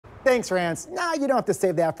Thanks, Rance. Nah, you don't have to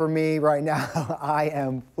save that for me right now. I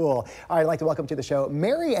am full. All right, I'd like to welcome to the show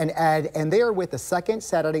Mary and Ed, and they are with the Second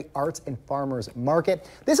Saturday Arts and Farmers Market.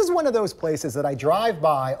 This is one of those places that I drive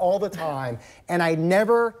by all the time, and I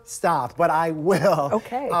never stop, but I will.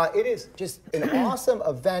 Okay. It is just an awesome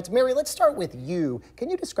event. Mary, let's start with you.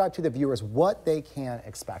 Can you describe to the viewers what they can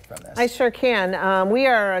expect from this? I sure can.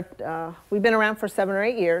 We've been around for 7 or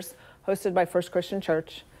 8 years, hosted by First Christian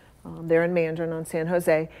Church. They're in Mandarin on San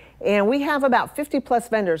Jose. And we have about 50 plus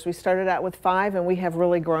vendors. We started out with 5 and we have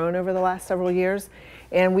really grown over the last several years.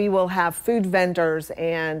 And we will have food vendors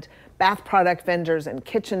and bath product vendors and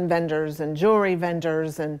kitchen vendors and jewelry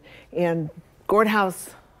vendors and birdhouses.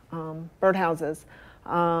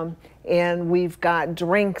 And we've got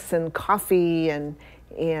drinks and coffee and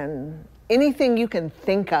anything you can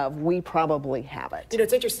think of, we probably have it. You know,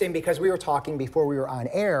 it's interesting because we were talking before we were on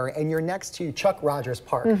air, and you're next to Chuck Rogers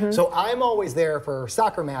Park. So I'm always there for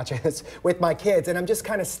soccer matches with my kids, and I'm just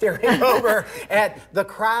kind of staring over at the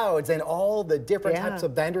crowds and all the different types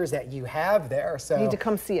of vendors that you have there. So you need to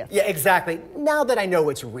come see us. Yeah, exactly. Now that I know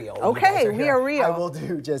it's real. Okay, we are real. I will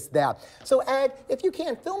do just that. So Ed, if you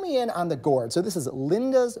can, fill me in on the gourds. So this is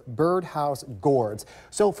Linda's Birdhouse Gourds.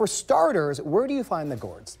 So for starters, where do you find the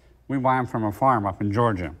gourds? We buy them from a farm up in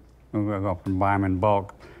Georgia. We go up and buy them in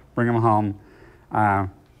bulk, bring them home.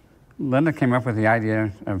 Linda came up with the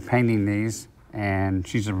idea of painting these, and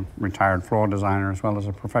she's a retired floral designer as well as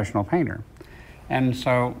a professional painter. And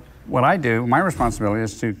so what I do, my responsibility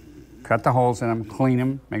is to cut the holes in them, clean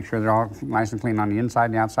them, make sure they're all nice and clean on the inside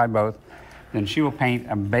and the outside both. Then she will paint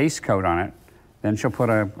a base coat on it. Then she'll put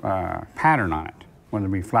a pattern on it, whether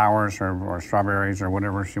it be flowers or strawberries or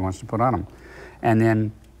whatever she wants to put on them. And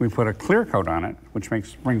then we put a clear coat on it, which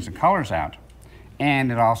brings the colors out.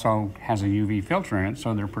 And it also has a UV filter in it,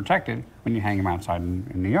 so they're protected when you hang them outside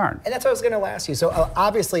in the yard. And that's what I was going to ask you. So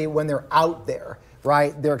obviously when they're out there,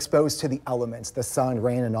 right, they're exposed to the elements, the sun,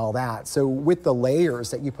 rain, and all that. So with the layers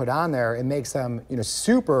that you put on there, it makes them, you know,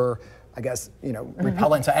 super, I guess, you know,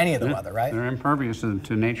 repellent to any of the weather, right? They're impervious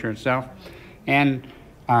to nature itself. And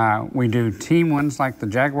we do team ones like the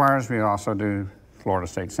Jaguars. We also do Florida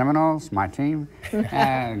State Seminoles, my team,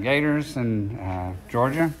 Gators, and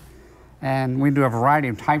Georgia. And we do a variety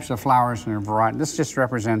of types of flowers and a variety. This just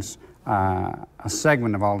represents a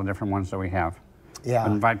segment of all the different ones that we have. Yeah. I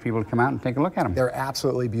invite people to come out and take a look at them. They're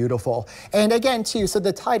absolutely beautiful. And again, too, so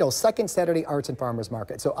the title, Second Saturday Arts and Farmers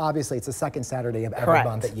Market. So obviously it's the second Saturday of every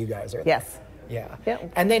month that you guys are there. Yes. Yeah.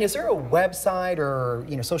 Yep. And then is there a website or,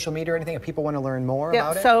 you know, social media or anything if people want to learn more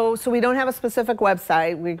about it? So we don't have a specific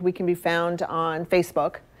website. We can be found on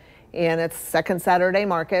Facebook, and it's Second Saturday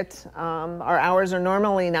Market. Our hours are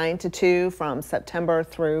normally 9 to 2 from September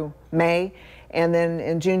through May, and then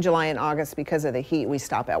in June, July, and August, because of the heat, we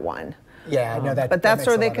stop at 1. Yeah, I know that. But that's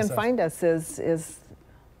where they makes a can lot of find us is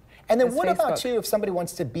And then what Facebook. about, too, if somebody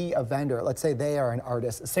wants to be a vendor, let's say they are an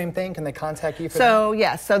artist, same thing, can they contact you for that? So,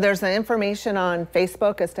 yes, so there's the information on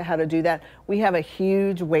Facebook as to how to do that. We have a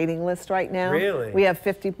huge waiting list right now. Really? We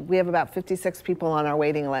have about 56 people on our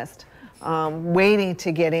waiting list. Waiting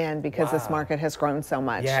to get in because this market has grown so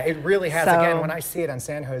much. Yeah, it really has. Again, when I see it on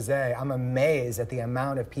San Jose, I'm amazed at the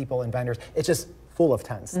amount of people and vendors. It's just full of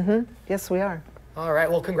tents. Yes, we are. All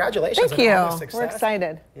right, well, congratulations Thank you. on all the success. We're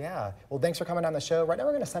excited. Yeah, well, thanks for coming on the show. Right now,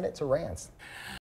 we're going to send it to Rance.